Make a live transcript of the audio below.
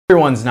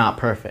Everyone's not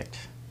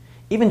perfect.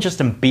 Even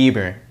Justin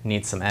Bieber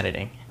needs some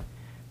editing.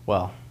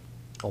 Well,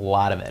 a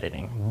lot of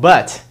editing.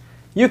 But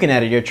you can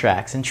edit your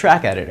tracks in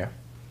Track Editor.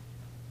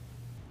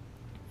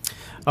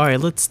 Alright,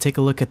 let's take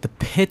a look at the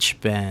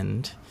pitch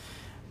bend.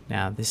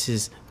 Now this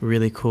is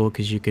really cool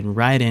because you can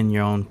write in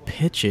your own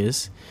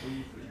pitches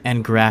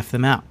and graph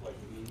them out.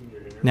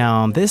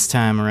 Now this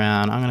time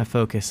around I'm going to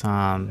focus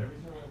on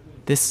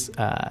this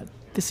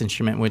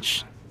instrument,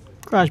 which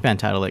GarageBand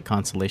titled it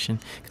Constellation,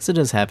 because it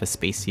does have a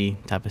spacey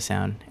type of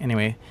sound.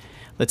 Anyway,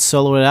 let's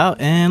solo it out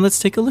and let's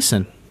take a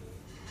listen.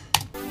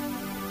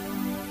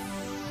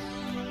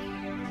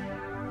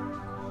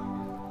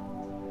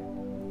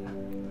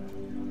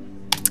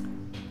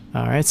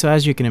 Alright, so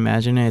as you can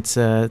imagine, it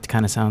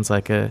kind of sounds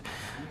like a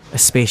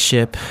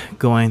spaceship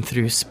going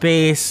through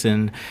space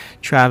and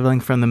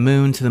traveling from the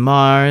moon to the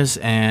Mars,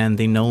 and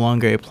the no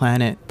longer a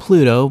planet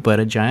Pluto,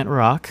 but a giant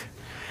rock.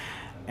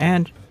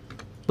 And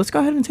let's go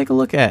ahead and take a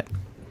look at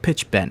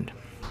pitch bend.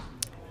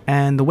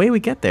 And the way we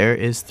get there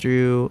is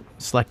through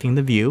selecting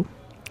the view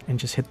and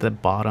just hit the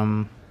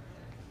bottom,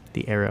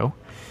 the arrow,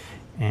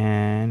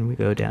 and we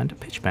go down to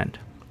pitch bend.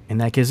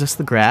 And that gives us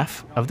the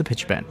graph of the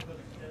pitch bend.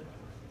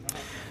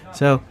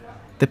 So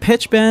the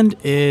pitch bend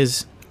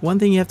is, one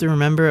thing you have to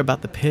remember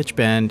about the pitch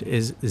bend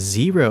is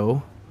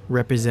 0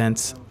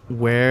 represents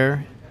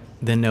where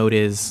the note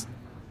is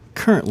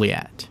currently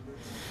at.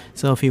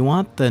 So if you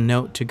want the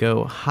note to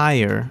go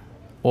higher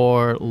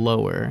or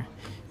lower,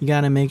 you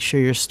got to make sure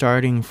you're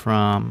starting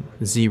from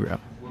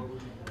 0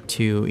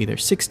 to either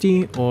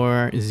 60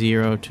 or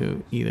 0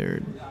 to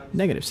either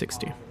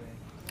 -60.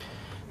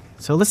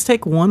 So let's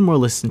take one more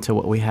listen to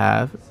what we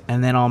have,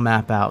 and then I'll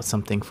map out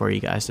something for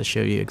you guys to show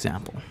you an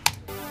example.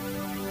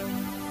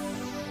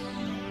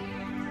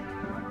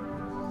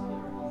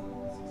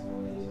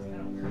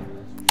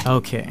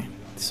 Okay,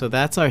 so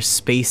that's our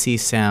spacey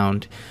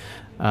sound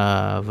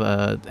of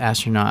an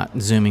astronaut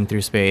zooming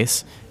through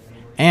space.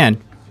 And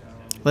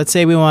let's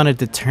say we wanted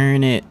to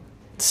turn it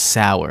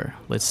sour.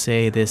 Let's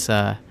say this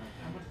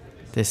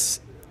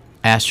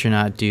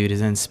astronaut dude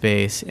is in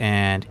space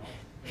and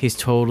he's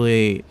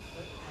totally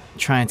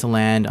trying to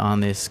land on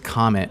this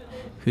comet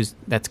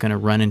that's going to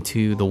run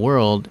into the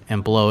world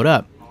and blow it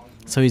up.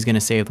 So he's going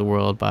to save the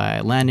world by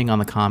landing on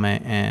the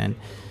comet and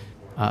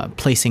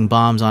placing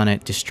bombs on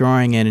it,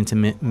 destroying it into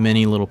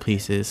many little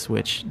pieces,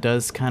 which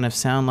does kind of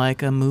sound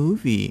like a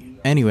movie.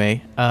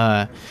 Anyway,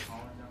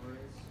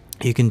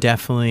 you can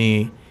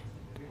definitely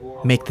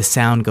make the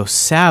sound go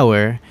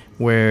sour,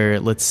 where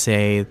let's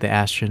say the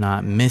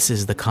astronaut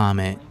misses the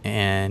comet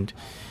and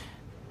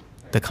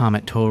the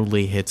comet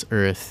totally hits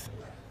Earth,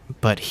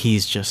 but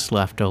he's just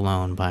left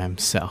alone by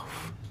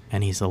himself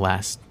and he's the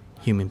last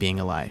human being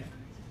alive.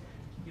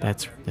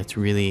 That's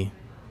really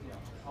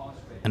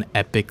an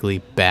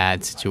epically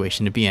bad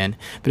situation to be in.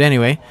 But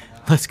anyway,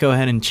 let's go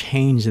ahead and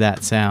change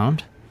that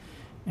sound,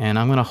 and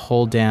I'm gonna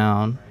hold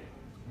down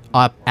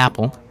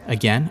Apple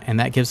again, and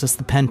that gives us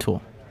the pen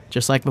tool,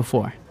 just like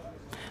before.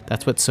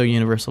 That's what's so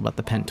universal about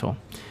the pen tool.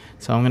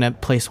 So I'm gonna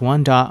place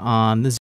one dot on the